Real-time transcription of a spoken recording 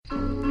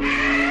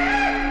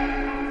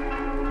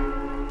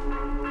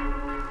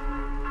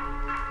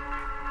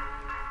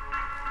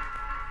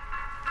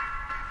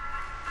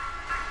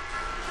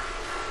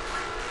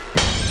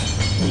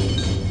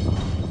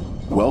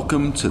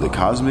Welcome to the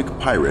Cosmic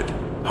Pirate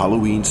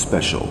Halloween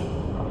Special,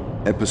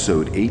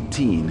 Episode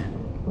 18,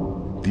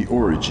 The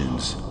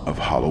Origins of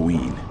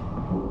Halloween.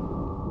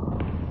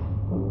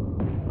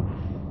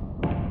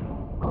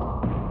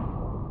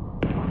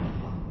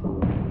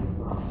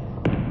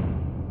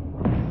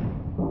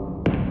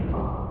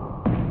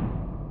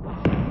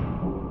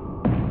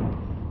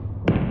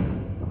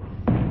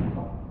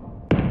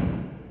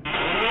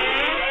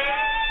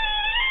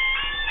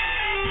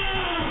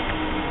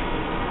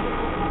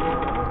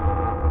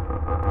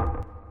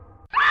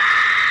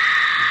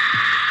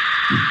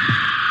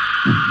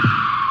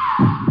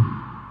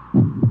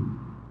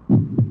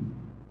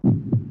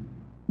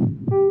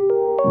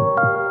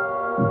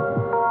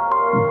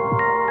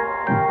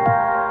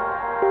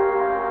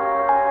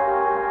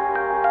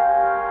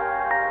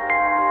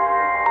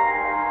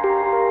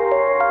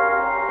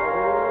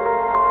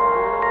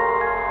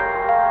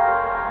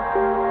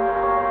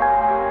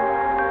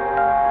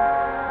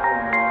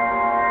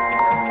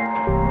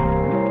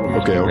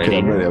 Okay,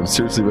 I'm ready. I'm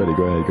seriously ready.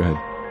 Go ahead.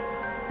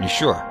 You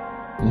sure?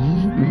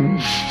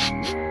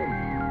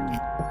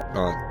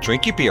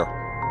 Drink your beer.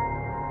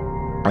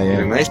 I am.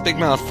 Get a nice big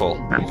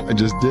mouthful. I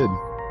just did.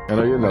 I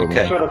know you're another one.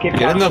 Okay,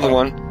 get another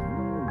one,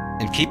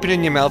 and keep it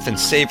in your mouth and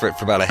savor it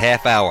for about a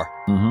half hour.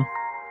 Mm-hmm.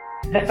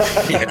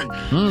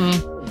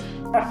 Mm-hmm.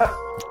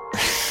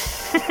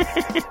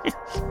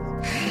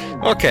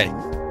 Okay,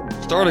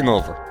 starting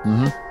over.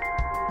 Mm-hmm.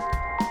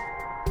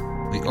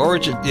 The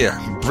origin,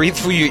 breathe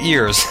through your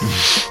ears.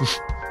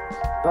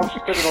 Don't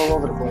spit it all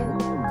over the place.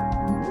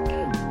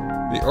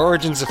 The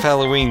origins of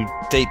Halloween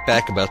date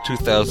back about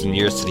 2,000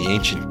 years to the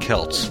ancient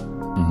Celts.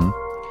 Mm-hmm.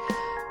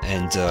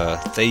 And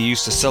they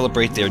used to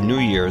celebrate their New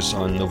Year's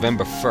on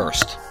November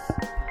 1st.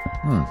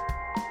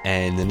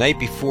 And the night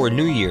before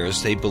New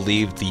Year's, they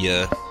believed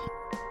the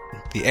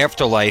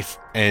afterlife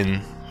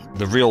and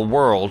the real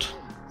world,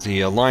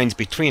 the lines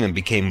between them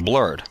became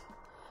blurred.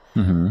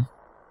 Mm-hmm.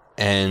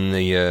 And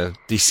the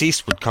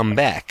deceased would come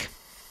back.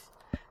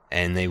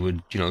 And they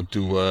would,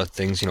 do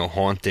things,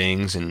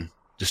 hauntings and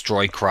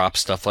destroy crops,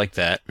 stuff like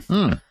that.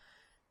 Mm.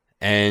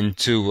 And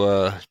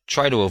to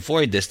try to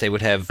avoid this, they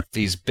would have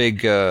these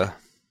big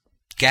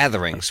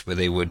gatherings where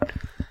they would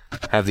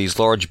have these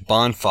large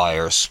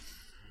bonfires.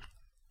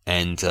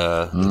 And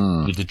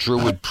the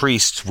Druid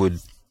priests would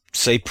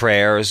say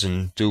prayers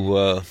and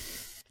do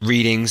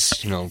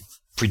readings,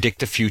 predict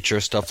the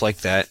future, stuff like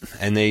that.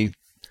 And they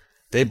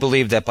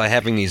believed that by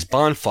having these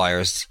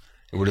bonfires,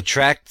 it would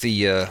attract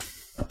the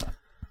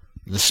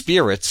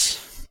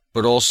spirits,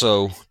 but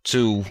also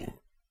to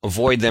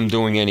avoid them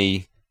doing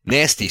any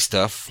nasty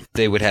stuff,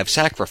 they would have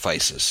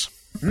sacrifices.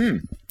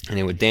 And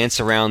they would dance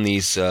around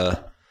these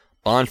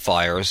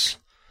bonfires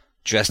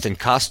dressed in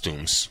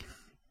costumes,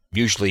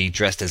 usually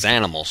dressed as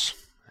animals.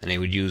 And they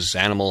would use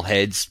animal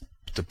heads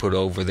to put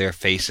over their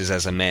faces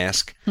as a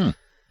mask. And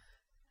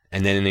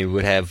then they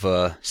would have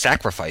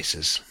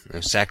sacrifices. They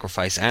would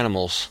sacrifice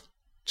animals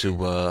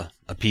to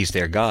appease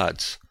their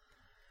gods.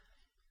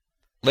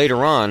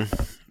 Later on,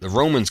 the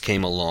Romans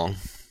came along,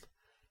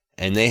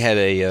 and they had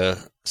a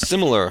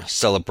similar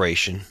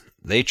celebration.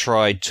 They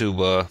tried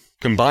to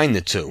combine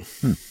the two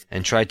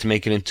and tried to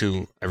make it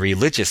into a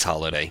religious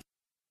holiday,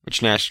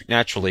 which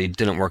naturally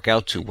didn't work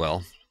out too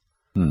well.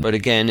 But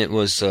again, it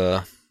was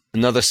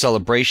another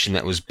celebration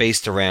that was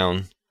based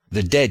around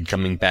the dead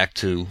coming back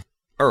to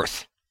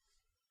Earth.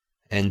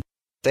 And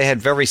they had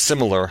very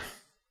similar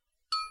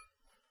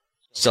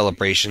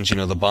celebrations,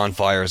 the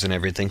bonfires and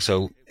everything,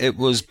 so it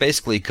was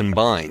basically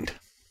combined.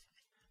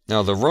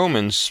 Now, the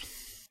Romans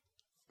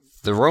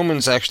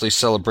actually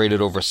celebrated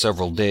over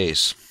several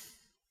days.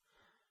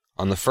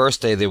 On the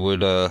first day, they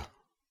would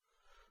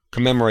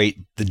commemorate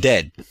the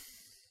dead.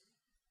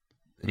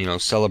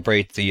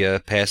 Celebrate the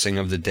passing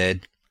of the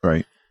dead.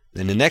 Right.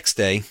 Then the next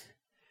day,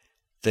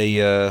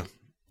 they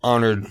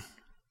honored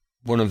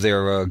one of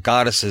their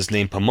goddesses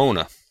named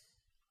Pomona.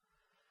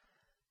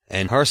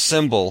 And her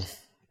symbol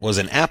was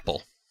an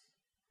apple.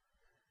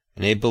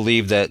 And they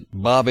believe that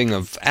bobbing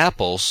of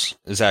apples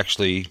is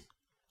actually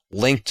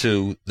linked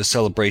to the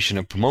celebration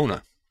of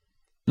Pomona.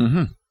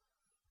 Mm-hmm.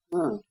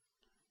 Isn't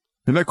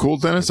that cool,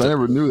 Dennis? I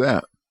never knew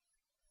that.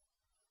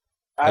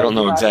 I don't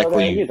know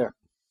exactly. Either.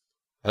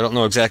 I don't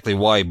know exactly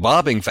why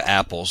bobbing for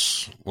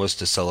apples was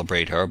to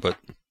celebrate her, but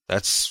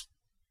that's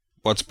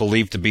what's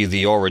believed to be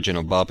the origin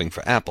of bobbing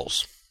for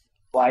apples.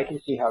 Well, I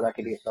can see how that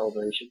could be a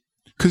celebration.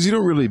 Because you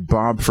don't really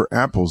bob for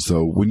apples,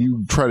 though. When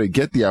you try to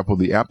get the apple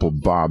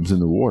bobs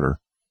in the water,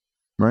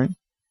 right?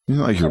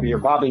 You're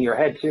bobbing your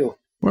head, too.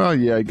 Well,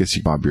 yeah, I guess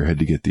you bob your head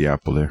to get the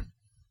apple there.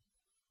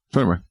 So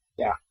anyway.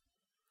 Yeah.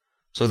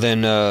 So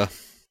then,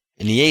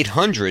 in the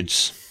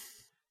 800s,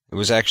 it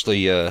was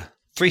actually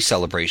 3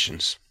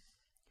 celebrations.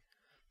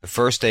 The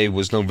first day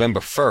was November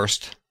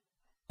 1st,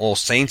 All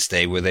Saints'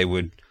 Day, where they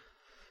would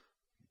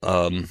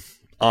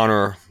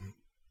honor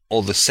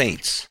all the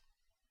saints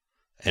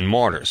and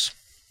martyrs.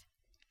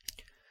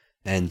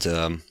 And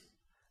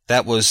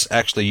that was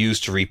actually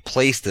used to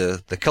replace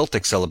the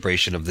Celtic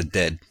celebration of the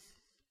dead.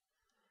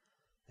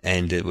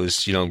 And it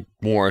was,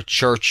 more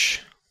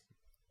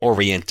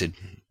church-oriented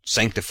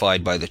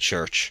sanctified by the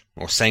church,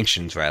 or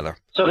sanctioned, rather.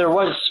 So there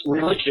was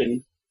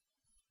religion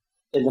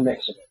in the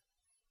mix of it.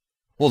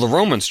 Well, the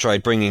Romans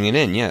tried bringing it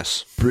in,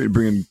 yes.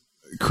 Bringing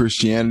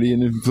Christianity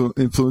and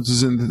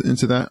influences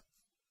into that?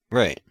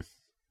 Right.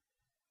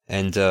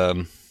 And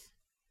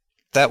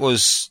that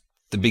was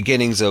the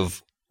beginnings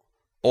of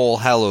All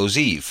Hallows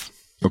Eve.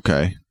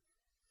 Okay.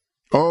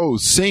 Oh,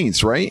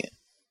 Saints, right?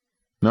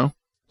 No?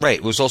 Right.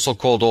 It was also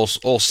called All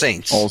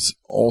Saints.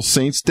 All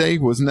Saints Day,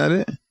 wasn't that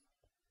it?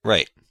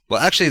 Right.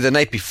 Well, actually, the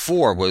night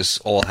before was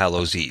All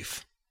Hallows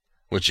Eve,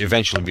 which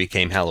eventually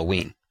became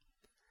Halloween.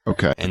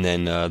 Okay. And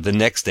then the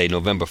next day,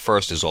 November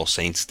 1st, is All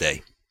Saints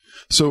Day.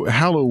 So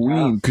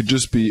Halloween could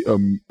just be a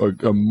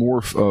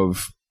morph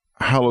of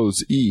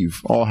Hallows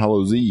Eve, All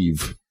Hallows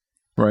Eve,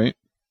 right?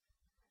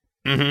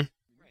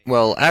 Mm-hmm.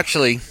 Well,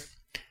 actually,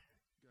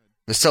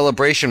 the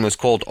celebration was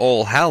called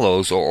All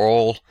Hallows or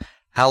All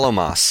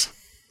Hallowmas.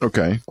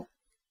 Okay.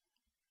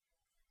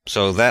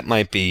 So that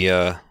might be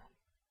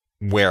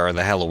where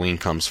the Halloween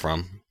comes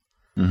from.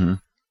 Mm-hmm.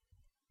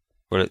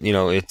 But,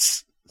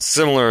 it's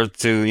similar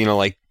to,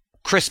 like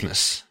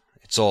Christmas.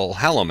 It's All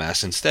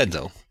Hallowmas instead,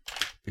 though,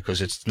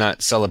 because it's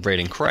not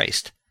celebrating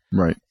Christ.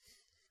 Right.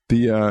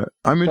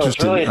 I'm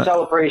interested. So it's really a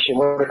celebration.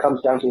 What it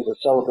comes down to is a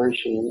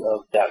celebration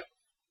of death.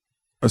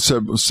 A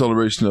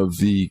celebration of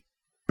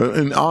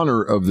in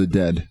honor of the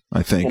dead,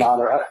 I think. In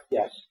honor,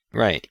 yes.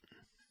 Right.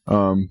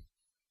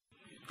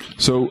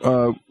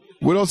 So,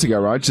 what else you got,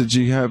 Raj? Did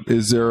you have?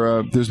 Is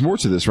there? There's more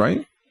to this,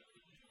 right?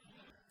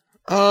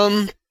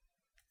 A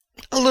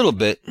little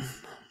bit.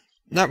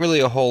 Not really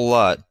a whole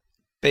lot.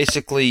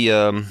 Basically,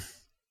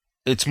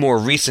 it's more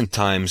recent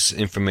times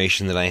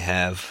information that I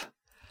have.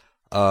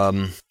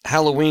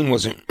 Halloween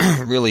wasn't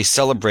really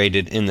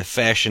celebrated in the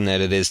fashion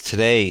that it is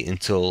today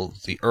until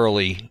the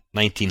early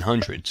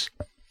 1900s.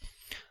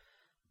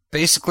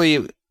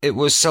 Basically, it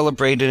was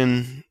celebrated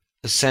in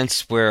a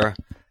sense where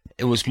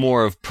it was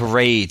more of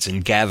parades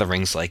and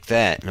gatherings like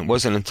that. And it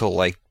wasn't until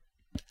like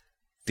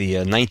the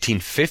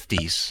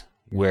 1950s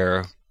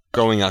where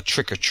going out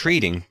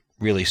trick-or-treating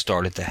really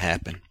started to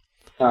happen.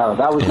 Oh,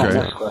 that was my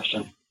next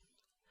question.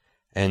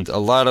 And a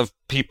lot of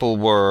people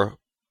were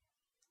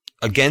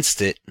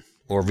against it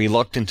or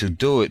reluctant to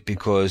do it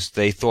because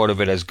they thought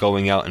of it as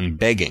going out and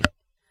begging.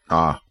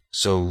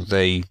 So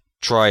they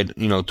tried,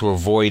 to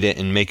avoid it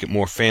and make it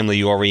more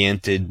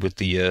family-oriented with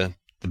the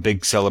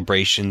big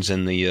celebrations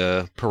and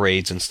the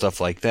parades and stuff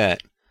like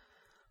that.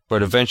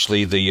 But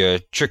eventually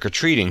the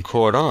trick-or-treating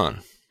caught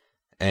on.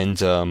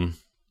 And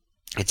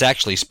it's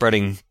actually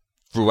spreading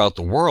throughout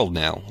the world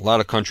now. A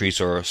lot of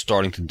countries are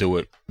starting to do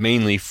it,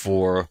 mainly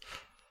for,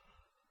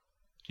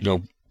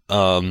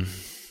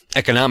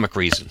 economic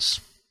reasons.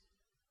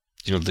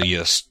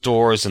 The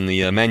stores and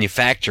the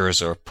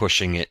manufacturers are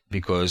pushing it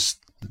because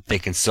they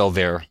can sell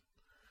their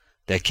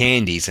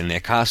candies and their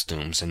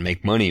costumes and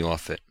make money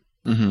off it.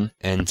 Mm-hmm.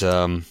 And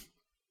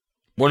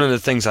one of the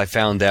things I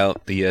found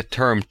out, the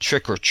term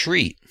trick or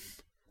treat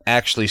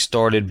actually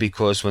started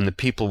because when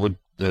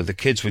the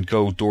kids would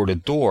go door to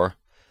door,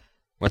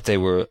 what they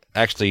were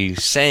actually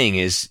saying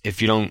is,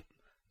 if you don't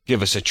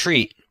give us a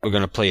treat, we're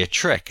going to play a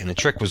trick. And the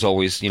trick was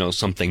always,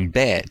 something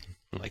bad,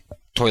 like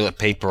toilet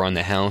paper on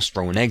the house,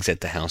 throwing eggs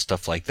at the house,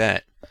 stuff like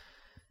that.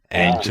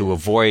 And to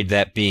avoid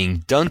that being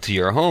done to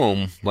your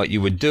home, what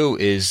you would do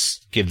is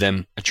give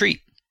them a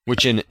treat,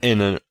 which in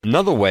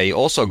another way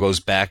also goes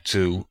back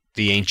to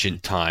the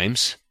ancient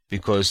times,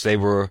 because they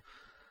were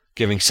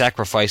giving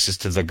sacrifices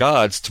to the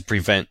gods to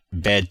prevent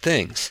bad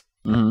things.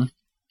 Mm-hmm.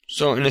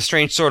 So in a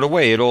strange sort of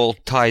way, it all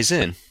ties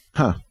in.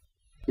 Huh.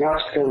 Now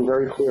it's getting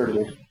very clear to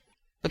me.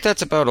 But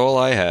that's about all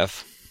I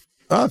have.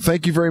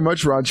 Thank you very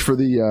much, Raj, for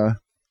the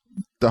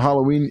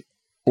Halloween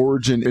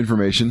origin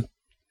information.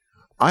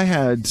 I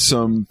had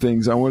some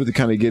things I wanted to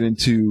kind of get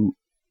into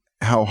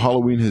how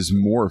Halloween has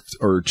morphed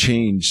or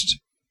changed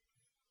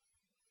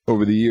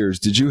over the years.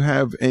 Did you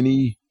have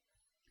any?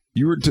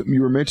 You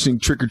were mentioning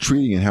trick or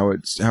treating and how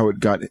it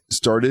got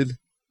started.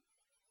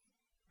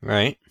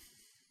 Right.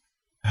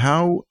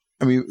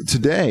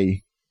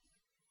 Today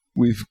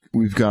we've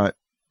got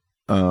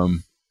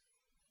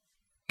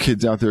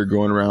kids out there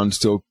going around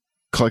still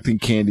collecting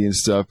candy and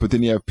stuff, but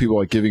then you have people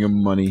like giving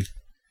them money.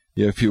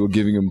 You have people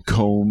giving them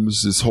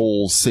combs, this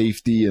whole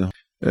safety, and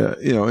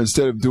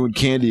instead of doing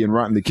candy and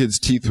rotting the kids'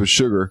 teeth with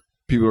sugar,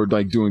 people are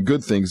like doing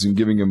good things and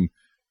giving them.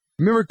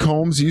 Remember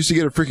combs? You used to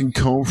get a freaking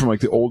comb from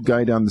like the old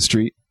guy down the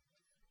street.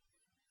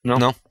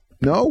 No.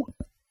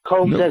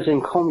 Combs as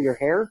in comb your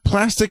hair?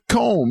 Plastic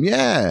comb,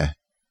 yeah.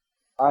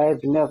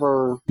 I've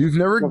never. You've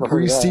never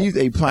received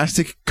a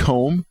plastic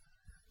comb?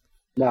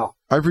 No.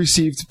 I've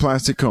received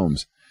plastic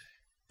combs.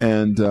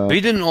 And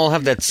we didn't all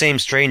have that same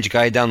strange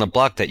guy down the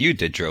block that you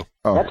did, Drew.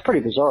 Oh. That's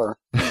pretty bizarre.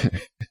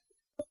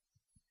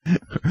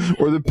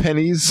 Or the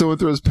pennies. Someone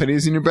throws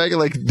pennies in your bag. You're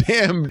like,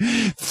 damn,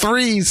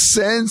 3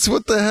 cents?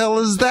 What the hell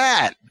is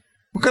that?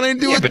 What can I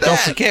do with that? Yeah, but don't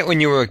forget,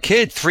 when you were a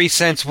kid, 3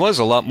 cents was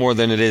a lot more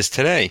than it is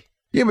today.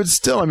 Yeah, but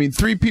still,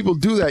 3 people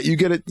do that. You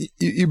get it.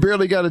 You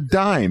barely got a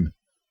dime.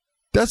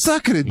 That's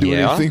not going to do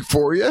anything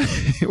for you.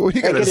 What are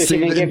you going to say?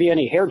 They didn't give you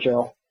any hair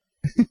gel.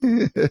 We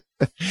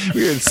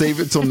gotta save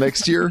it till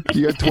next year.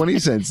 You got 20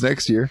 cents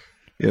next year,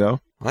 you know?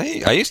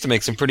 I used to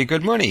make some pretty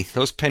good money.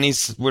 Those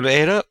pennies would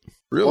add up.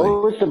 Really?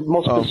 What was the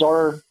most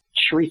bizarre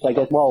treat, I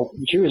guess? Well,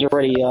 Drew's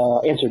already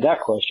answered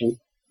that question.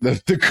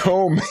 The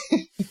comb.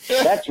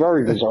 That's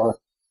very bizarre.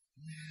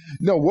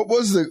 No, what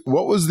was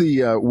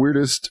the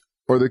weirdest,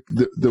 or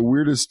the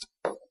weirdest,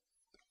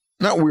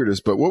 not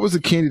weirdest, but what was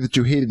the candy that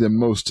you hated the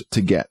most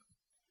to get?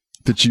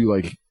 That you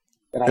like,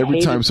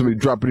 every time somebody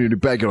dropped it in your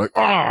bag, you're like,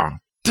 ah,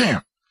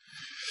 damn.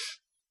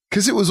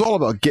 Because it was all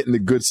about getting the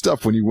good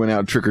stuff when you went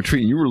out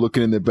trick-or-treating. You were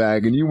looking in the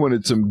bag and you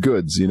wanted some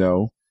goods, you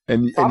know?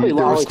 And there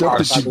was stuff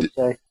that you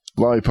did.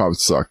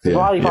 Lollipops sucked, yeah.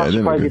 Lollipops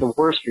would probably be the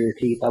worst for your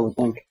teeth, I would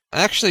think.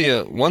 Actually,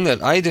 one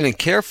that I didn't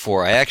care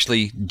for, I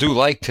actually do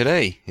like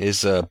today,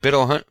 is bit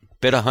o'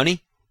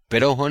 honey,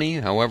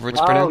 however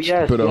it's pronounced.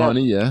 Yes, bit of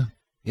honey, yeah.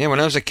 Yeah, when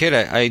I was a kid,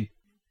 I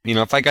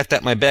if I got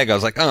that in my bag, I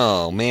was like,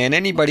 oh man,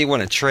 anybody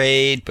want to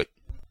trade? But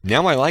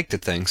now I like the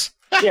things.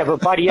 Yeah, but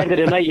by the end of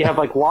the night, you have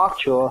like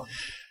lockjaw.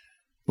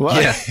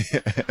 Well, yeah,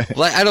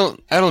 well,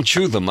 I don't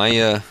chew them.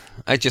 I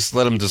just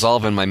let them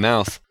dissolve in my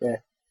mouth. Yeah.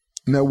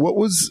 Now, what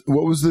was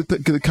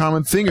the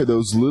common thing? Are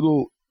those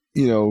little,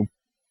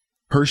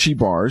 Hershey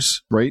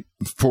bars, right?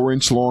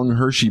 4-inch long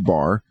Hershey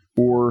bar,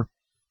 or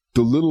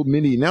the little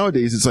mini,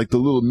 nowadays it's like the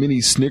little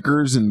mini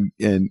Snickers and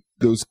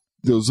those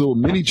little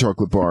mini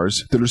chocolate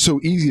bars that are so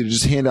easy to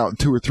just hand out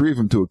 2 or 3 of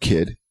them to a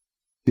kid,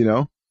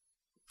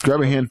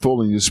 grab a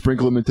handful and you just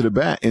sprinkle them into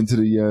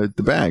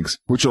the bags,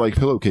 which are like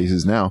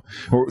pillowcases now,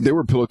 or they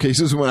were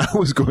pillowcases when I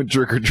was going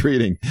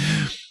trick-or-treating.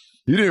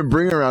 You didn't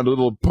bring around a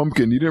little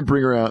pumpkin. You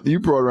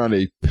brought around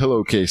a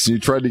pillowcase and you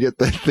tried to get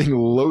that thing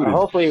loaded.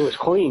 Hopefully it was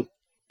clean.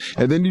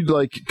 And then you'd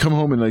come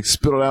home and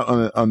spit it out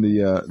on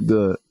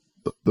the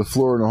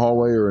floor in the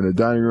hallway or in a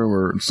dining room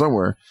or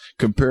somewhere.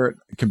 Compare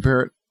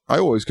it. I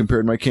always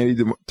compared my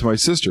candy to my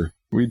sister.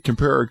 We'd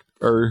compare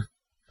our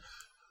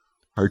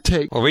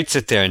take. Well, we'd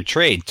sit there and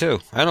trade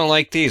too. I don't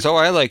like these. Oh,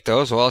 I like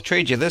those. Well, I'll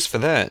trade you this for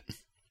that.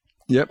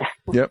 Yep.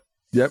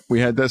 We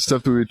had that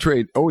stuff that we would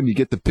trade. Oh, and you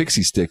get the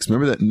pixie sticks.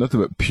 Remember that?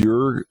 Nothing but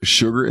pure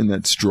sugar in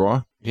that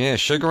straw. Yeah,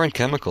 sugar and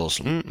chemicals.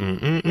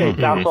 It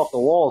bounce off the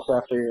walls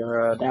after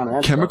you're down in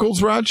that chemicals,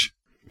 stuff. Raj?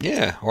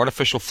 Yeah,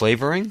 artificial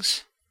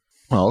flavorings.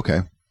 Oh,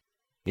 okay.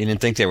 You didn't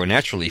think they were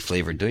naturally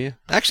flavored, do you?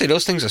 Actually,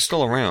 those things are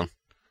still around.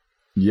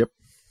 Yep.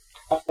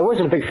 I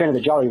wasn't a big fan of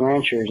the Jolly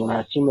Ranchers, and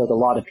it seemed like a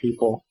lot of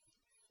people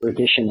were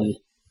dishing them.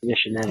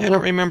 I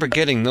don't remember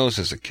getting those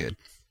as a kid.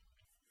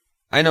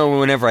 I know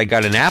whenever I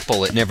got an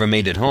apple, it never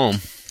made it home.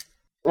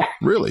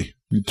 Really?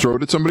 You throw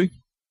it at somebody?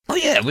 Oh,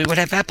 yeah, we would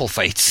have apple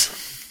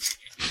fights.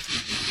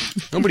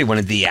 Nobody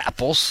wanted the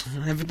apples.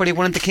 Everybody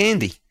wanted the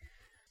candy.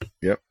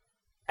 Yep.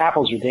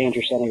 Apples are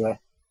dangerous anyway.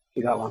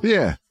 You got one.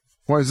 Yeah.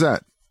 Why is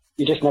that?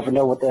 You just never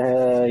know what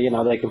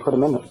they can put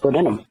in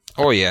them.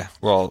 Oh, yeah.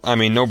 Well, I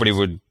mean, nobody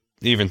would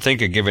even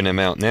think of giving them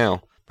out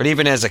now. But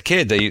even as a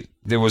kid,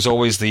 there was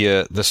always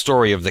the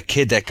story of the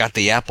kid that got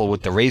the apple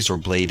with the razor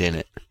blade in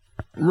it.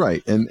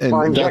 Right. And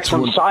or inject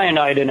some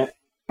cyanide in it.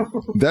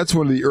 That's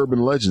one of the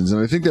urban legends,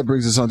 and I think that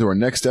brings us on to our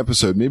next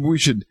episode. Maybe we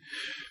should...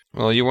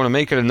 Well, you want to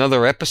make it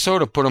another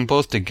episode or put them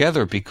both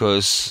together?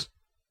 Because,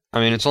 I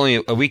mean, it's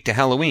only a week to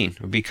Halloween.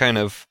 It would be kind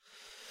of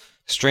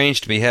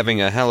strange to be having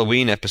a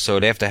Halloween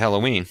episode after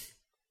Halloween.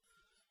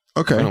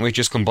 Okay. Why don't we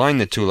just combine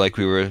the two like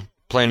we were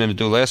planning to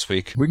do last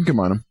week? We can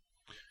combine them.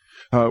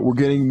 We're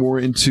getting more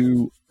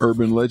into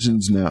urban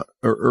legends now,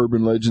 or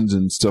urban legends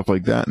and stuff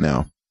like that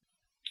now.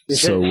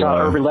 Is it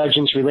urban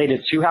legends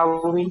related to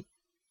Halloween?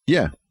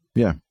 Yeah.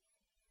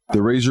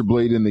 The razor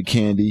blade and the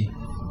candy.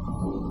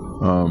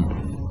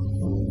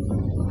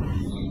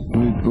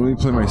 Let me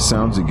play my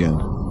sounds again.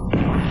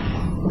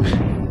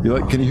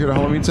 Can you hear the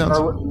Halloween sounds?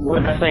 Or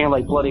was I saying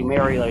like Bloody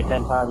Mary 10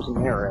 times in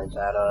the mirror? Is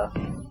that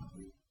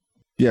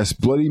Yes,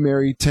 Bloody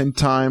Mary 10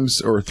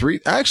 times or 3.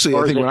 Actually,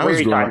 or I think when I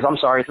was growing up, I'm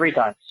sorry, 3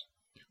 times.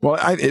 Well,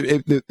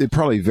 it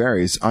probably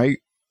varies.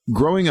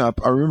 Growing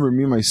up, I remember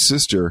me and my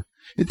sister.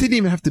 It didn't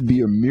even have to be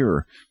a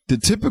mirror. I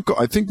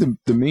think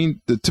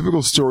the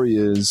typical story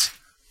is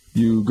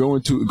you go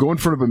in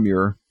front of a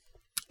mirror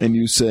and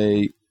you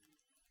say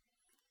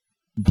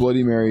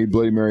Bloody Mary,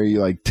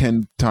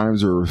 10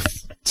 times or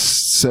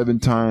 7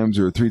 times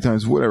or 3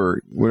 times, whatever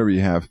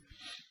you have.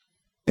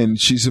 And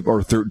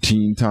or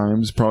 13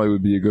 times probably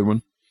would be a good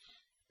one.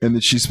 And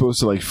that she's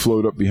supposed to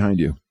float up behind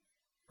you.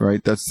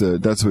 Right? That's the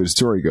way the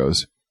story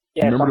goes.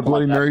 Yeah, remember the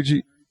Bloody like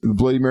Mary the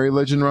Bloody Mary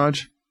legend,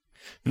 Raj?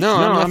 No,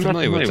 I'm not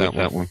familiar with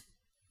that one.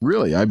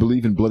 Really? I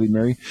believe in Bloody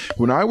Mary.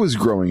 When I was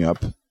growing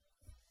up,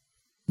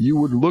 you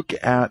would look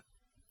at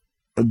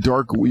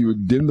you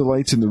would dim the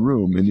lights in the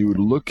room and you would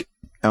look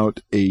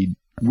out a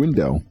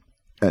window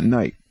at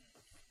night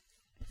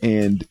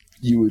and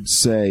you would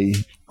say,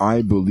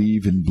 I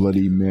believe in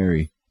Bloody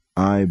Mary.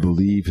 I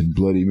believe in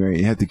Bloody Mary.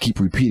 You had to keep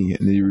repeating it.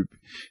 And then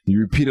you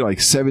repeat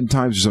it 7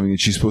 times or something and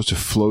she's supposed to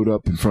float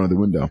up in front of the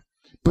window.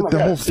 But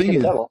the whole thing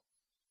is...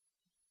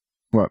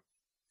 What?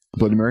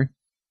 Bloody Mary?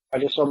 I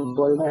just saw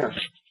Bloody Mary.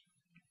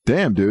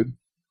 Damn, dude.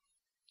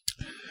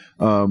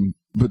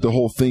 But the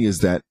whole thing is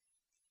that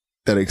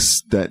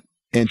that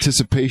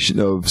anticipation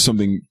of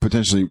something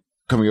potentially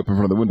coming up in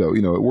front of the window.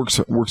 You know, it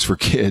works for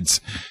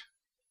kids.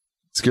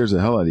 It scares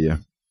the hell out of you.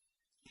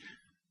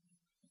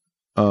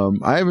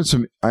 I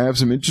have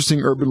some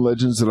interesting urban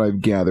legends that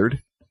I've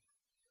gathered.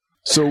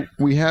 So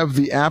we have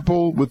the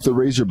apple with the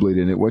razor blade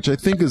in it, which I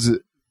think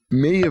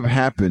may have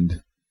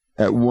happened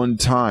at one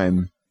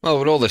time. Well,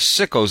 with all the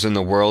sickos in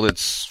the world,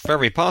 it's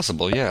very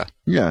possible, yeah.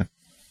 Yeah.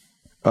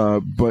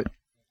 But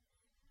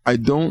I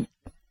don't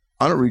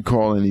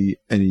recall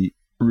any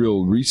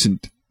real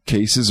recent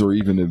cases, or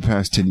even in the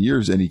past 10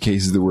 years, any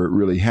cases where it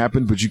really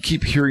happened. But you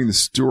keep hearing the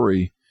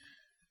story.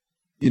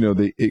 You know,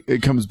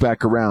 it comes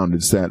back around.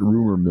 It's that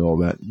rumor mill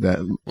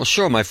that. Well,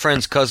 sure. My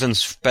friend's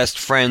cousin's best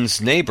friend's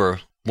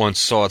neighbor once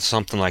saw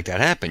something like that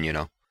happen. You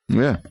know.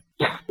 Yeah.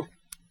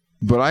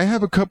 But I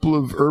have a couple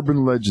of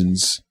urban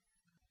legends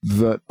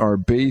that are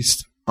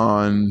based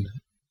on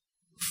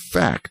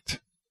fact.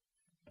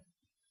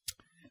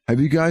 Have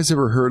you guys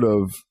ever heard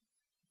of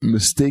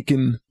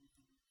mistaken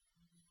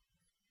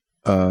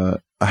a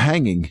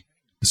hanging,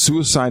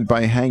 suicide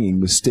by hanging,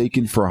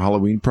 mistaken for a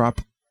Halloween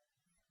prop?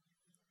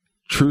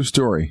 True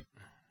story.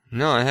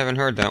 No, I haven't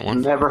heard that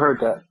one. Never heard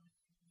that.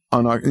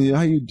 You know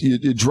how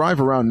you drive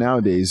around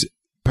nowadays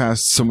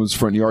past someone's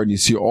front yard and you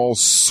see all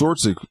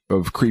sorts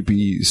of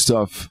creepy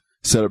stuff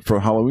set up for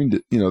Halloween,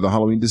 you know, the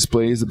Halloween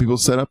displays that people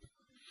set up.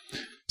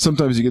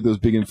 Sometimes you get those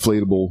big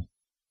inflatable,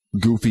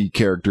 goofy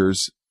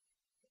characters,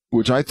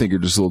 which I think are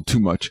just a little too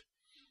much.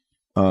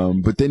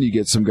 But then you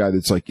get some guy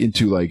that's like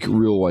into like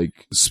real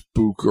like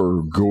spook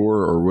or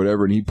gore or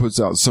whatever, and he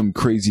puts out some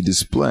crazy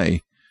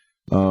display.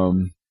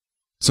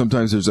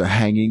 Sometimes there's a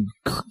hanging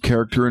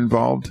character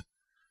involved.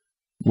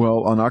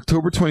 Well, on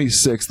October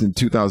 26th in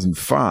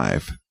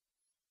 2005,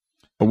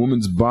 a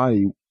woman's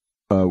body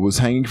was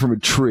hanging from a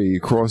tree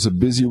across a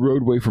busy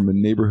roadway from a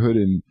neighborhood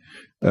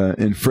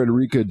in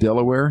Frederica,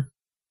 Delaware.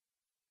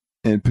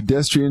 And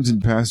pedestrians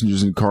and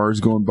passengers in cars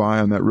going by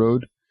on that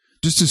road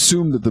just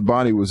assumed that the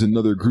body was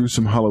another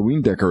gruesome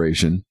Halloween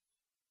decoration,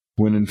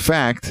 when in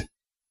fact,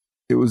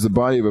 it was the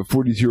body of a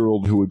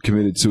 42-year-old who had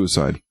committed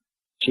suicide.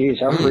 Jeez,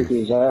 how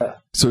freaky is that?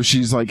 So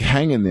she's like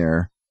hanging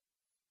there,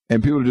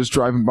 and people are just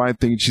driving by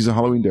thinking she's a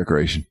Halloween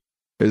decoration.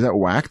 Is that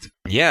whacked?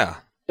 Yeah.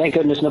 Thank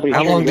goodness nobody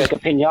was trying to make a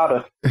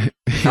pinata.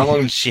 How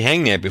long did she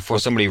hang there before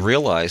somebody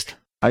realized?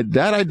 I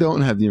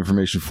don't have the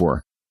information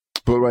for.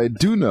 But what I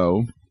do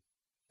know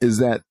is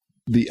that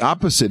the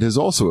opposite has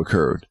also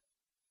occurred,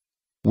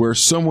 where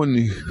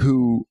someone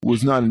who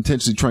was not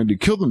intentionally trying to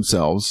kill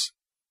themselves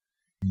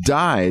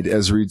died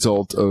as a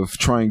result of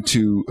trying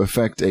to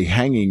effect a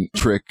hanging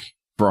trick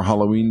for a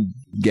Halloween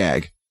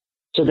gag.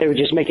 So they would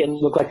just make it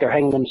look like they're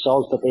hanging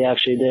themselves, but they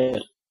actually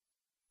did.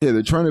 Yeah,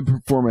 they're trying to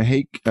perform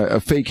a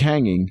fake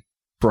hanging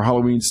for a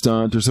Halloween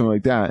stunt or something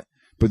like that,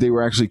 but they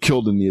were actually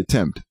killed in the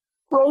attempt.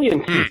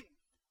 Brilliant.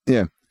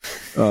 Yeah.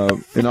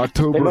 In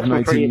October of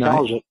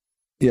 1990.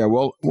 Yeah,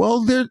 well,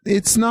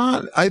 it's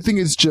not. I think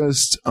it's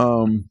just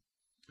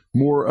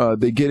more.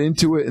 They get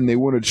into it and they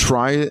want to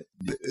try it.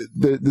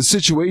 The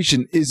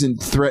situation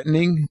isn't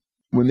threatening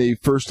when they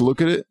first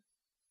look at it,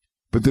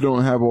 but they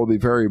don't have all the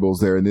variables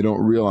there, and they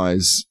don't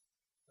realize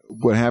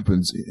what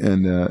happens.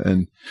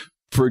 And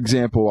for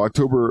example,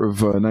 October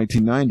of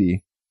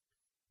 1990,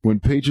 when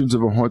patrons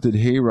of a haunted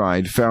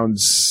hayride found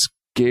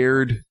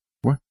scared.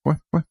 What?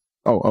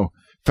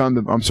 Found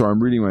them. I'm sorry,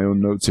 I'm reading my own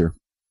notes here.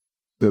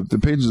 The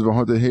patrons of a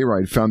haunted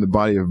hayride found the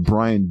body of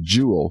Brian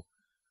Jewell,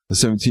 a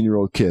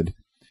 17-year-old kid,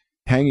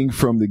 hanging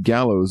from the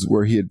gallows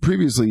where he had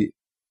previously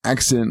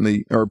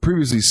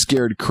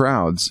scared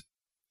crowds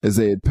as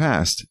they had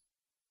passed.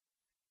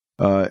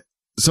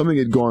 Something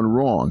had gone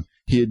wrong.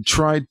 He had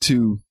tried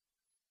to.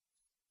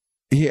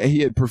 He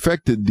had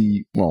perfected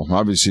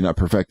obviously not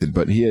perfected,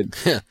 but he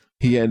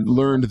had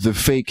learned the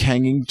fake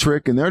hanging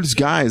trick, and there's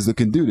guys that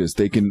can do this.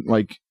 They can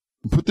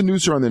put the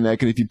noose around their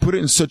neck, and if you put it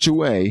in such a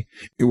way,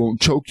 it won't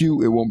choke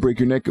you, it won't break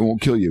your neck, it won't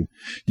kill you.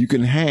 You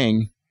can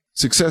hang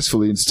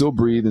successfully and still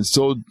breathe and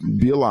still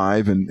be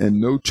alive, and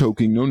no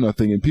choking, no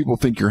nothing, and people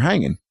think you're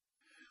hanging.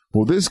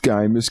 Well, this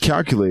guy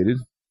miscalculated,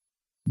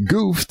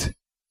 goofed,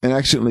 and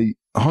accidentally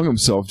hung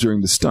himself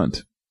during the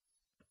stunt.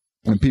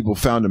 And people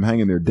found him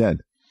hanging there dead.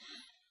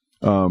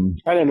 I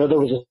didn't know there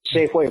was a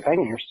safe way of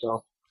hanging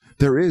yourself.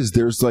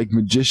 There's like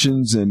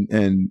magicians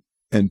and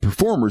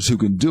performers who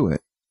can do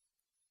it.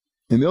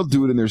 And they'll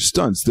do it in their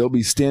stunts. They'll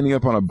be standing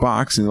up on a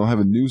box, and they'll have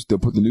a noose. They'll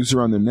put the noose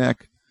around their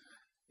neck.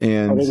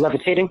 And are they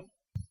levitating?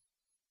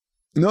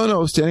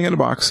 No, standing on a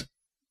box.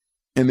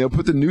 And they'll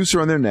put the noose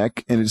around their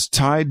neck, and it's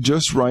tied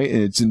just right,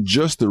 and it's in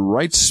just the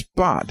right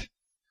spot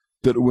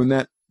that when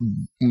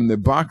the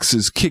box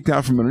is kicked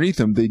out from underneath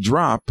them, they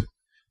drop,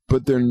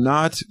 but they're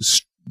not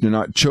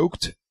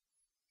choked,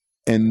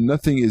 and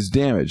nothing is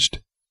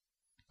damaged.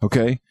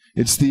 Okay?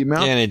 It's the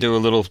amount. Yeah, and they do a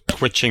little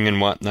twitching and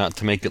whatnot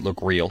to make it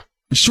look real.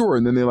 Sure,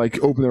 and then they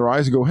open their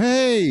eyes and go,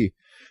 "Hey!"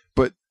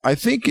 But I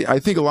think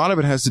a lot of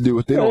it has to do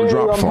with they don't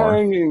drop far.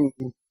 Hanging.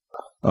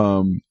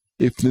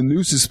 If the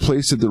noose is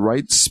placed at the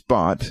right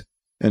spot,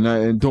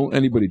 and don't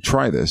anybody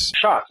try this.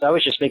 Shocked! I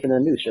was just making the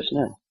noose just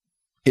now.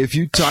 if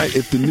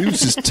the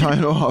noose is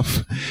tied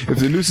off,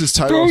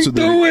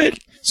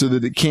 so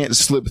that it can't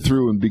slip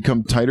through and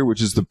become tighter,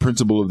 which is the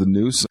principle of the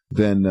noose,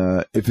 then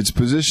if it's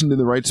positioned in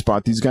the right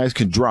spot, these guys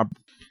can drop,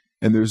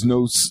 and there's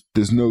no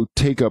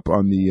take up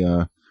on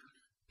the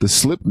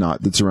slip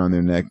knot that's around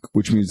their neck,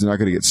 which means they're not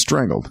going to get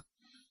strangled.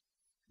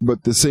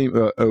 But the same,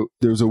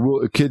 there's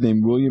a kid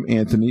named William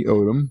Anthony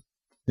Odom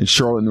in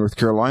Charlotte, North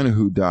Carolina,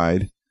 who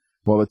died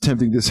while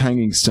attempting this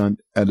hanging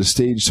stunt at a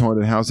staged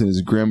haunted house in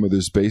his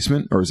grandmother's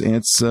basement, or his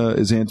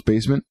aunt's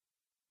basement.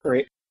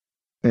 Great.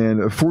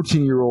 And a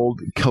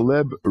 14-year-old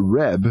Caleb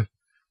Reb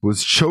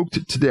was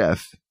choked to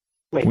death.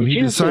 Wait, when did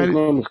you say his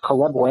name is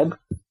Caleb Webb?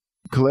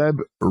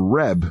 Caleb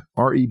Reb,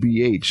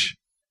 R-E-B-H.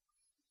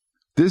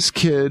 This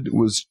kid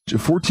was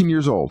 14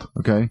 years old,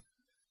 okay?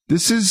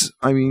 This is,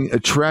 a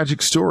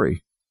tragic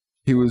story.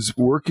 He was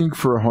working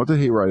for a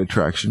haunted hayride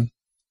attraction,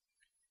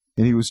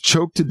 and he was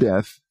choked to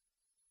death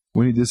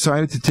when he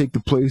decided to take the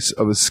place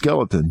of a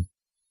skeleton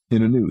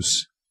in a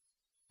noose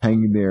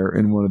hanging there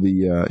in one of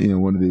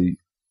the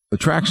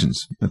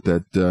attractions at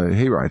that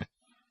hayride.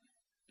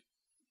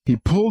 He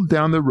pulled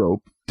down the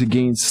rope to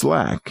gain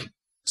slack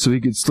so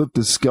he could slip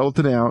the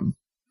skeleton out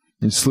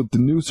and slip the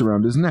noose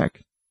around his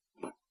neck.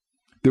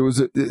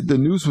 The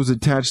noose was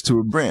attached to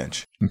a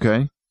branch,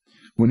 okay?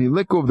 When he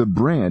let go of the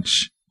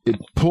branch, it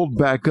pulled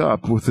back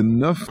up with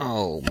enough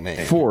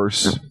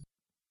force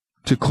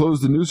to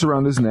close the noose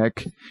around his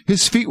neck.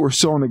 His feet were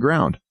still on the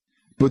ground,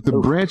 but the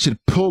branch had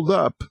pulled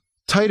up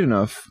tight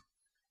enough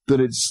that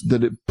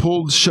it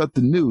pulled shut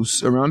the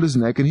noose around his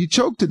neck, and he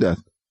choked to death.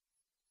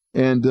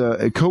 And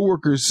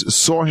coworkers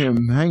saw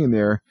him hanging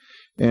there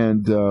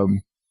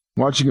and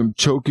watching him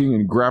choking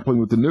and grappling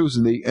with the noose,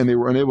 and they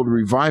were unable to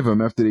revive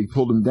him after they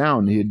pulled him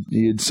down.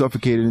 He had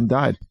suffocated and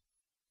died.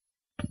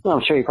 Well,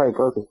 I'm sure he probably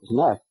broke his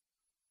neck.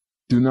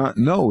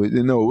 No, it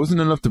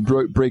wasn't enough to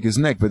break his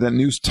neck, but that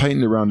noose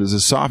tightened around his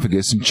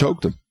esophagus and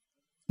choked him.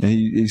 And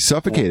he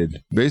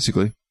suffocated,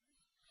 basically.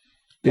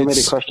 It made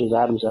it crushed his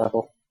Adam's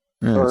apple.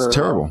 Yeah, it's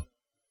terrible.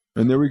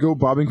 And there we go,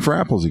 bobbing for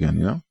apples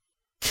again,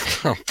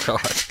 Oh,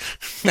 God.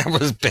 That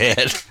was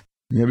bad.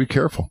 Yeah, be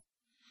careful.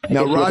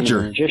 Now,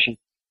 Roger,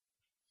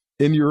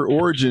 in your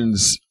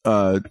origins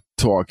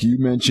talk, you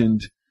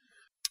mentioned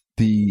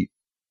the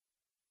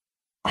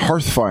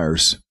hearth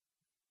fires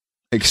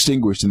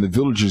extinguished and the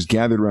villagers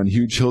gathered around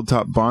huge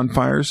hilltop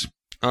bonfires.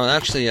 Oh,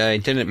 actually, I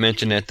didn't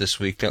mention that this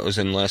week. That was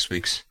in last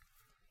week's.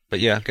 But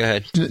yeah, go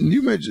ahead.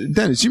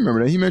 Dennis, you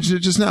remember that. He mentioned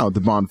it just now,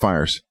 the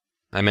bonfires.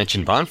 I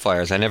mentioned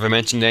bonfires. I never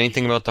mentioned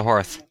anything about the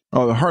hearth.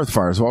 Oh, the hearth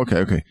fires. Well,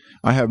 okay.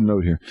 I have a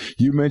note here.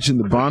 You mentioned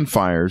the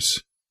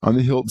bonfires on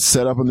the hill,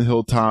 set up on the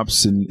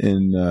hilltops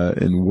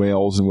in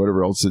Wales and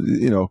whatever else,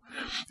 the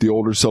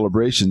older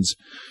celebrations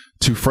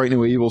to frighten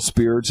away evil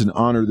spirits and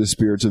honor the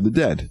spirits of the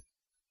dead.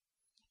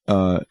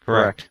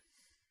 Correct.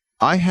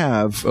 I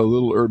have a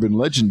little urban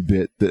legend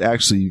bit that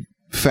actually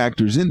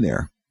factors in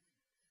there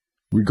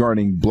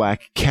regarding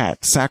black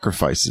cat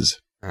sacrifices.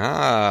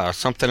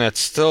 Something that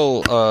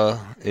still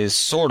is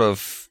sort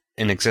of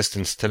in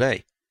existence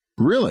today.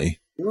 Really?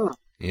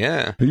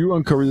 Yeah. You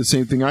uncovered the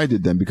same thing I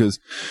did then, because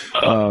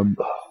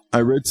I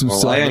read some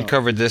stuff. I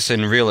uncovered this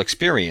in real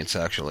experience,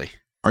 actually.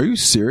 Are you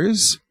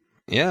serious?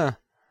 Yeah.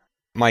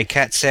 My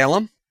cat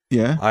Salem?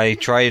 Yeah. I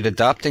tried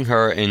adopting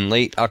her in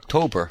late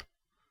October,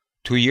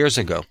 2 years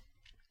ago.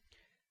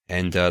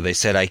 And they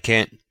said I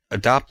can't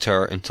adopt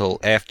her until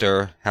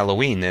after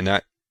Halloween. They're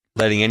not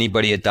letting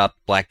anybody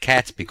adopt black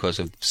cats because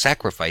of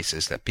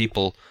sacrifices, that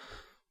people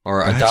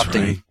are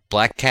adopting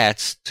black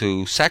cats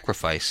to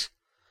sacrifice.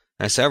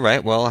 I said, all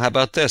right, well, how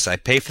about this? I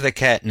pay for the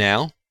cat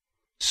now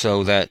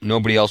so that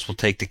nobody else will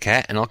take the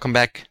cat, and I'll come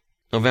back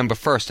November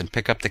 1st and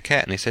pick up the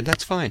cat. And they said,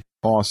 that's fine.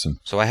 Awesome.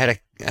 So I had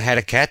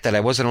a cat that I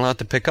wasn't allowed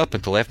to pick up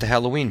until after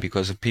Halloween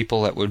because of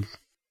people that would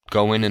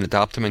go in and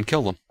adopt him and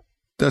kill them.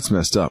 That's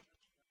messed up.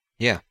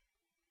 Yeah.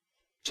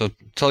 So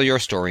tell your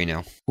story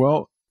now.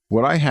 Well,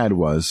 what I had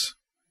was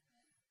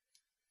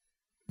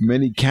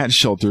many cat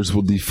shelters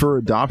will defer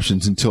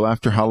adoptions until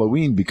after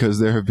Halloween because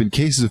there have been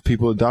cases of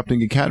people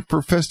adopting a cat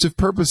for festive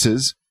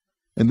purposes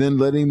and then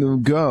letting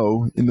them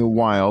go in the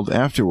wild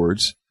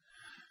afterwards.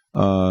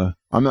 I'm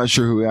not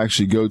sure who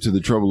actually go to the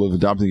trouble of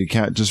adopting a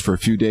cat just for a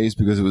few days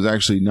because it was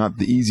actually not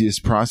the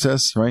easiest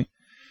process, right?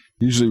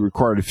 Usually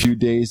required a few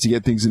days to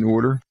get things in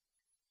order.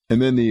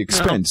 And then the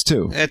expense,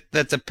 too.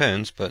 That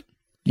depends, but...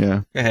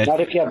 Yeah. Go ahead.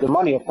 Not if you have the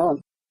money up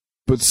front.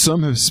 But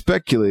some have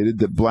speculated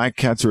that black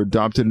cats are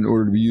adopted in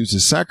order to be used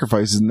as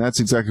sacrifices, and that's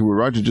exactly what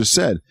Roger just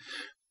said.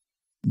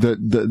 That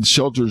the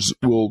shelters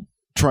will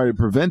try to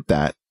prevent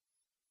that,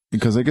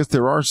 because I guess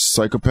there are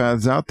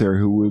psychopaths out there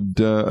who would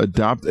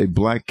adopt a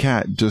black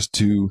cat just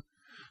to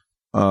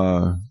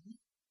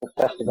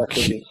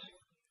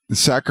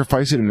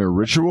sacrifice it in a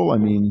ritual. I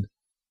mean,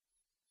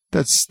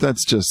 that's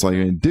just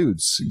like,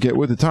 dudes, get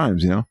with the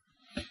times, you know?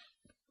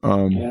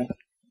 Yeah.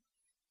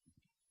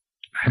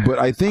 But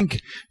I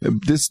think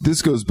this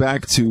goes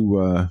back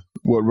to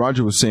what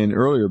Roger was saying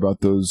earlier about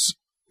those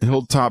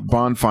hilltop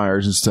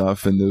bonfires and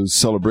stuff and those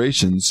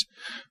celebrations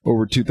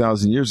over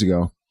 2,000 years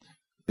ago.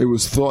 it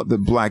was thought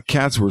that black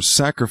cats were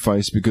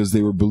sacrificed because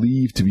they were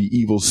believed to be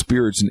evil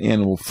spirits in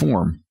animal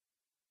form.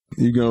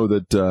 You know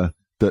that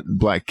that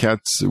black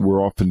cats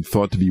were often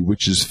thought to be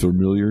witches'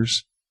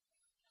 familiars,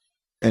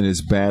 and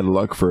it's bad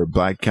luck for a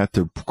black cat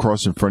to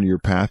cross in front of your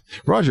path.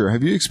 Roger,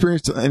 have you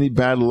experienced any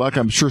bad luck?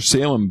 I'm sure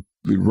Salem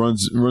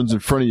runs in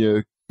front of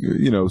you,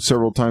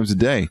 several times a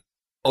day.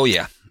 Oh,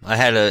 yeah. I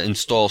had to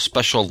install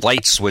special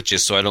light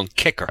switches so I don't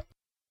kick her.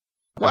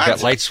 What? I've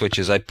got light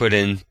switches I put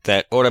in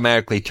that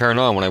automatically turn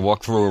on when I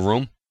walk through a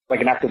room.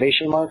 Like an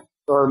activation mark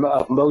or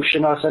a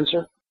motion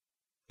sensor?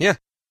 Yeah.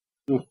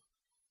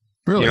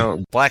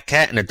 Really? Black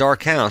cat in a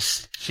dark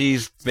house.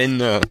 She's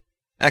been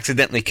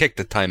accidentally kicked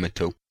a time or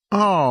two.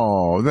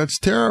 Oh, that's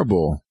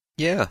terrible.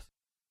 Yeah.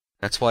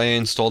 That's why I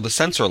installed the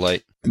sensor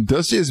light.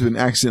 Dusty has been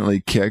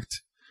accidentally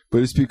kicked,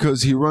 but it's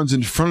because he runs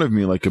in front of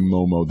me like a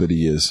Momo that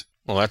he is.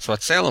 Well, that's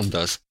what Salem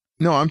does.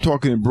 No, I'm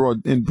talking in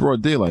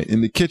broad daylight,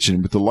 in the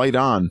kitchen with the light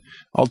on.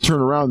 I'll turn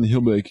around and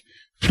he'll be like,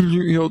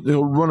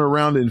 he'll run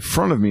around in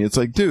front of me. It's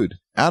like, dude,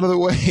 out of the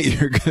way.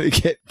 You're going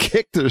to get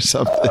kicked or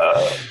something.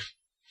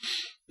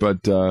 But,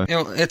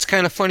 it's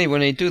kind of funny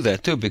when they do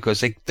that, too,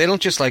 because they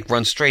don't just,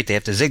 run straight. They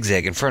have to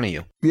zigzag in front of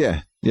you.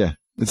 Yeah.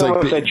 It's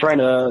they're trying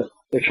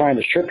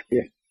to trick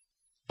you.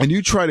 And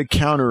you try to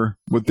counter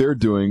what they're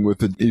doing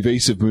with an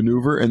evasive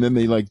maneuver, and then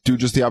they, do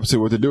just the opposite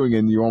of what they're doing,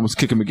 and you almost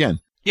kick them again.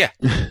 Yeah.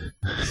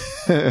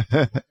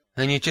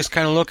 And you just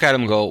kind of look at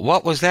them and go,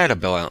 what was that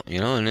about?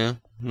 And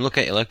look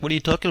at you like, what are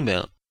you talking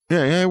about?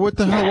 Yeah, what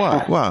the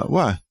hell?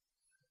 Why?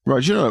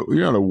 Raj, you're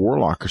not a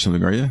warlock or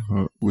something, are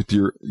you? With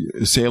your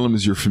Salem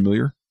is your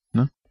familiar?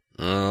 No?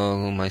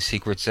 Oh, my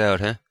secret's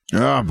out, huh?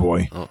 Oh,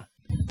 boy. Oh.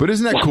 But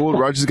isn't that cool?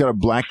 Roger's got a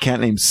black cat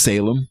named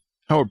Salem.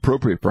 How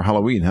appropriate for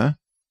Halloween, huh?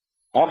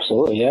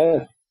 Absolutely,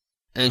 yeah.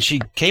 And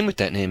she came with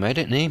that name. I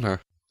didn't name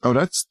her. Oh,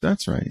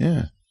 that's right,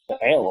 yeah.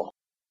 Salem.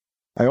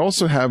 I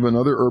also have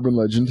another urban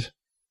legend,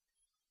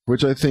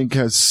 which I think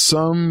has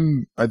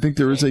I think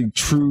there is a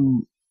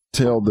true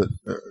tale that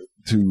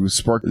to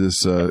spark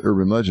this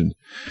urban legend.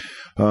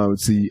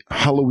 It's the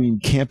Halloween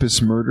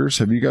campus murders.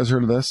 Have you guys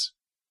heard of this?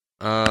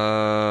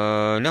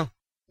 No. No,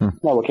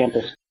 what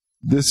campus?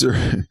 This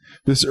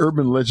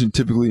urban legend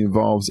typically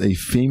involves a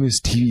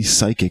famous TV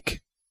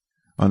psychic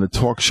on a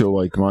talk show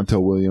like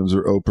Montel Williams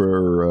or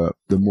Oprah or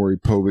the Maury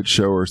Povich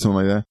show or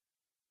something like that.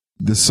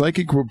 The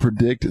psychic will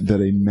predict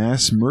that a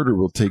mass murder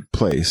will take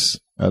place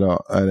on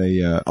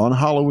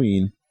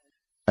Halloween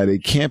at a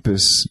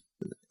campus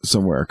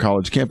somewhere, a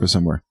college campus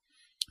somewhere.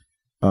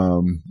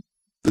 The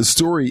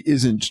story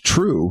isn't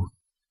true,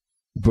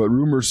 but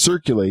rumors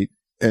circulate,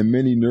 and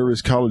many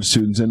nervous college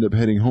students end up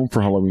heading home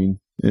for Halloween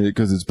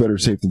because it's better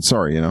safe than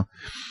sorry, A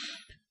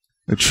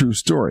true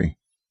story.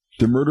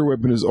 The murder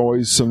weapon is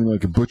always something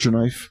like a butcher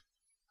knife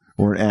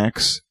or an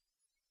axe,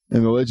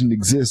 and the legend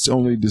exists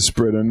only to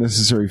spread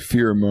unnecessary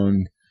fear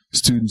among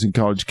students in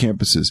college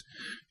campuses.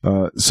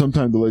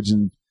 Sometimes the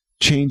legend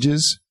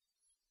changes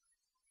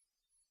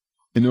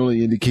and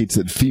only indicates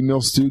that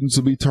female students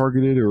will be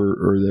targeted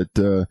or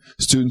that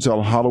students at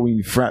a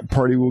Halloween frat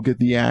party will get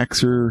the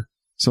axe or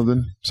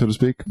something, so to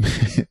speak.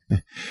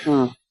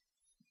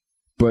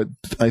 But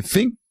I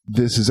think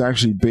this is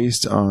actually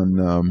based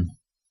on...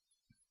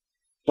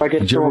 So I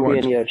guess there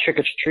won't be any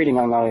trick-or-treating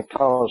on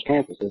college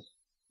campuses.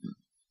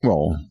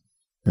 Well,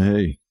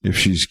 hey, if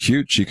she's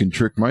cute, she can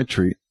trick my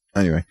treat.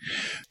 Anyway.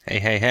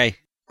 Hey.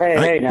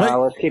 Hey,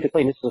 now, let's keep it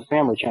clean. This is a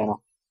family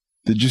channel.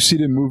 Did you see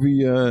the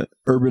movie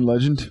Urban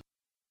Legend?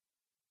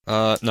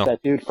 No.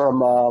 That dude from,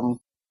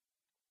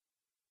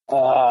 what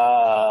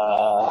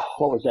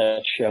was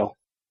that show?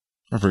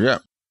 I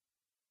forget.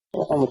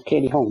 With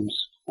Katie Holmes.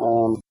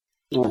 Oh,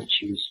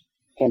 jeez.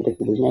 Can't think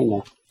of his name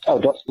now. Oh,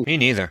 Dawson's... Me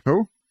neither.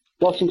 Who?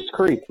 Dawson's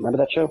Creek. Remember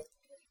that show?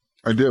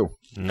 I do.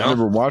 No. I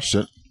never watched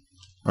it.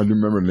 I do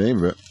remember the name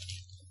of it.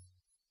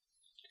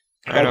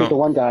 I think the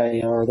one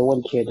guy, or the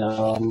one kid,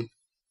 what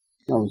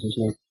was his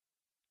name?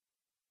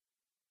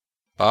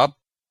 Bob?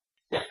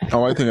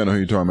 Oh, I think I know who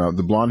you're talking about.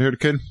 The blonde-haired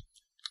kid?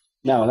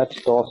 No, that's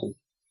Dawson.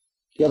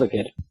 The other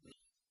kid.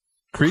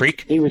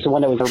 Creek? He was the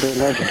one that was urban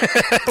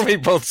legend. We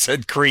both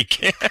said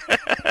Creek.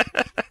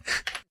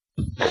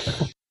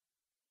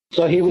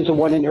 So he was the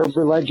one in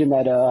urban legend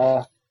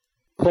that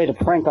played a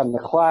prank on the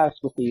class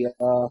with the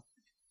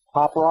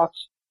pop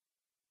rocks.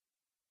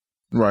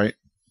 Right.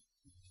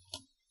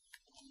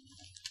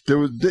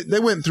 They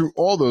went through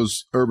all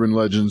those urban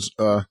legends.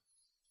 The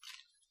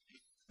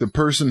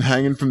person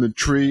hanging from the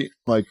tree,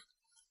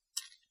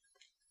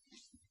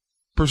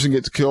 person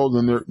gets killed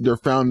and they're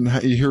found.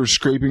 You hear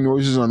scraping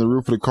noises on the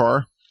roof of the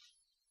car.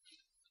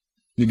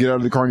 You get out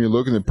of the car and you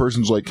look, and the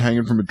person's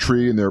hanging from a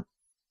tree, and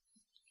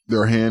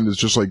their hand is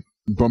just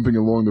bumping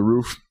along the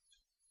roof.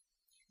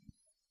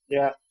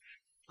 Yeah.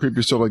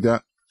 Creepy stuff like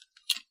that.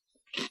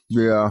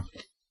 Yeah.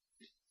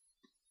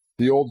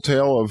 The old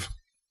tale of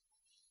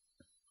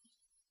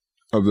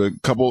the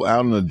couple out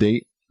on a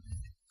date,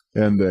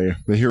 and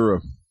they hear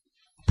a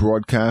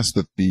broadcast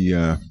that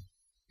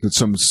that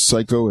some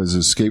psycho has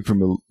escaped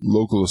from a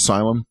local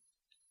asylum,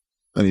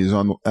 and he's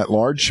at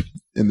large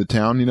in the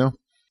town, and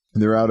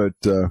they're out at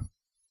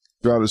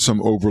They're out of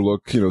some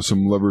overlook,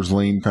 some Lover's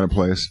Lane kind of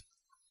place.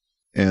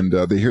 And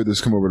they hear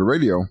this come over the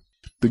radio.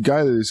 The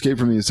guy that escaped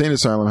from the insane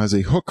asylum has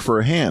a hook for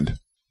a hand.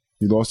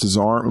 He lost his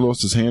arm,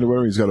 lost his hand or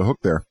whatever. He's got a hook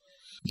there.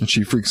 And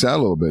she freaks out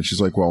a little bit. She's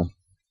like, well,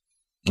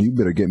 you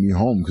better get me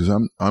home because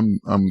I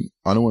don't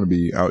want to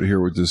be out here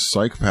with this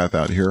psychopath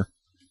out here.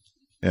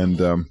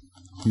 And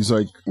he's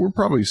like, we're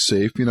probably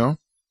safe, No,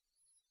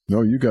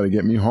 you got to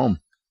get me home.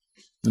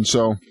 And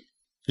so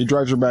he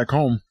drives her back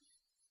home,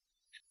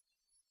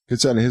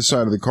 gets out of his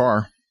side of the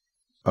car,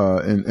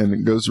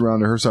 and goes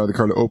around to her side of the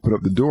car to open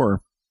up the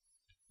door.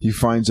 He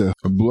finds a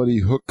bloody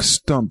hook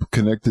stump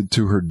connected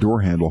to her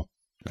door handle.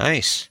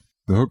 Nice.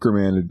 The hooker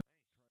man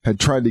had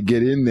tried to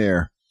get in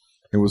there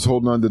and was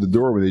holding onto the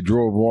door when they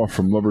drove off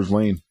from Lover's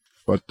Lane.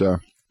 But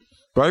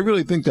I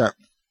really think that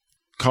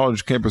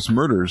College Campus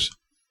Murders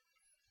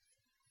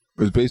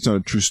is based on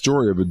a true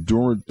story of a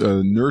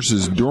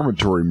nurse's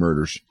dormitory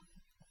murders.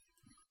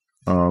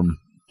 I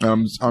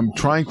was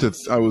trying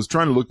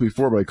to look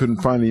before, but I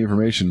couldn't find the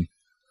information.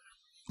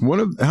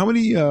 How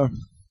many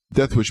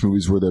Death Wish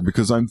movies were there?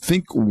 Because I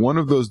think one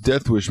of those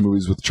Death Wish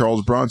movies with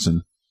Charles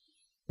Bronson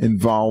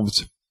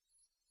involved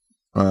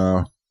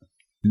a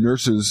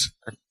nurse's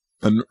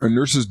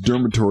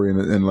dormitory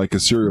and like a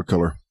serial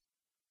killer.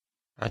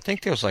 I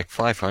think there was like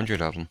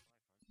 500 of them.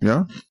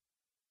 Yeah?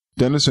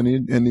 Dennis,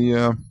 any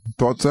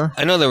thoughts there?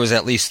 I know there was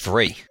at least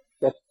 3.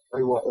 That's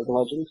 3 what,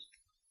 Legends?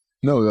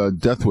 No,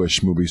 Death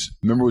Wish movies.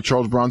 Remember with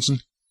Charles Bronson?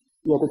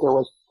 Yeah, but there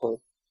was 3.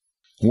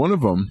 One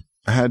of them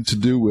had to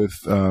do with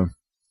a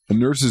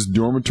nurse's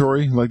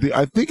dormitory.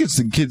 I think it's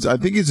the kids. I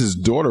think it's his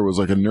daughter was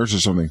like a nurse or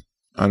something.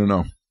 I don't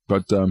know.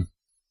 But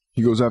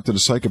he goes after the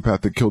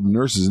psychopath that killed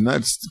nurses, and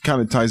that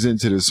kind of ties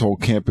into this whole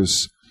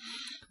campus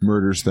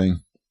murders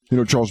thing.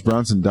 Charles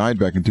Bronson died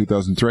back in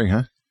 2003,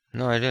 huh?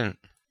 No, I didn't.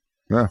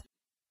 Yeah.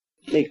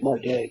 Make my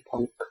day,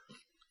 punk.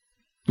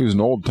 He was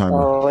an old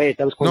timer. Oh, wait,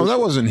 that was Clint No, that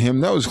Eastwood. wasn't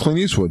him. That was Clint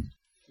Eastwood.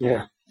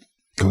 Yeah.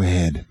 Go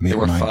ahead. Make There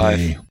were my 5.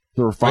 day.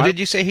 There were 5? When did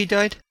you say he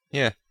died?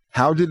 Yeah.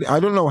 I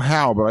don't know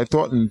how, but I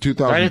thought in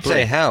 2003. I didn't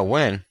say how.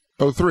 When?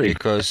 Oh, 3.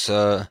 Because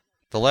the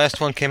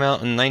last one came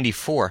out in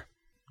 94.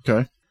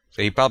 Okay.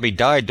 So he probably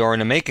died during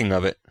the making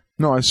of it.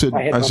 No, I said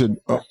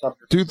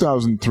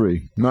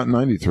 2003, not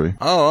 93.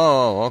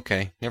 Oh,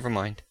 okay. Never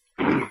mind.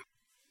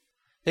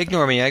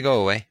 Ignore me. I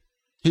go away.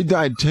 He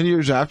died 10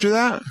 years after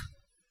that?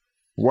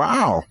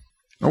 Wow.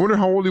 I wonder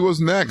how old he was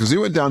in that, because he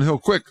went downhill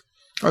quick.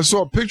 I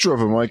saw a picture of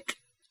him, like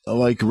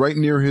right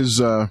near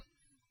his,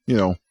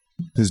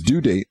 his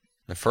due date.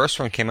 The first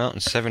one came out in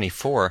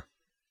 74.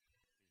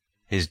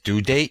 His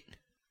due date?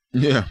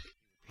 Yeah.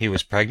 He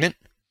was pregnant?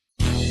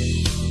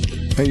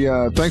 Hey,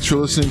 thanks for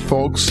listening,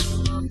 folks.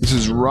 This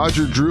is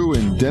Roger Drew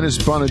and Dennis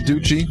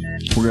Bonaducci.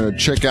 We're going to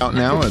check out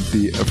now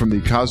from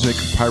the Cosmic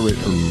Pirate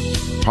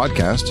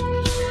podcast.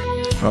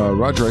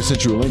 Roger, I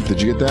sent you a link.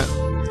 Did you get that?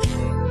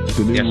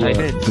 Yes, I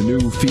did. The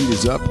new feed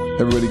is up.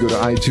 Everybody go to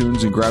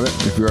iTunes and grab it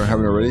if you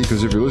haven't already,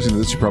 because if you're listening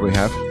to this, you probably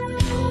have.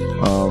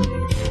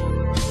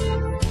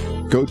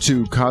 Go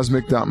to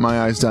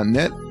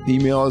cosmic.myeyes.net.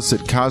 Email us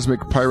at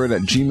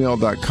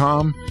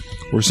cosmicpirate@gmail.com,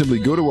 or simply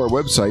go to our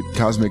website,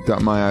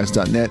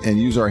 cosmic.myeyes.net, and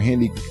use our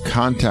handy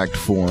contact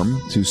form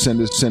to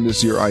send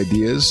us your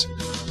ideas,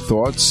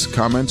 thoughts,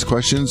 comments,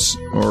 questions,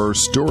 or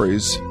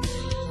stories,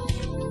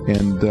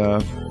 and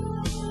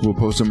we'll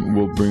post them.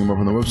 We'll bring them up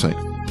on the website,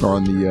 or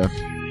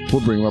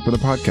we'll bring them up in the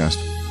podcast.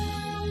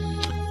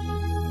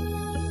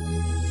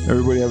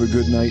 Everybody have a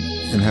good night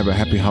and have a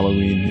happy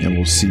Halloween, and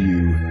we'll see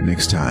you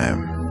next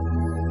time.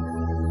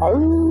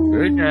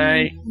 Good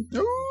night.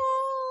 Ooh.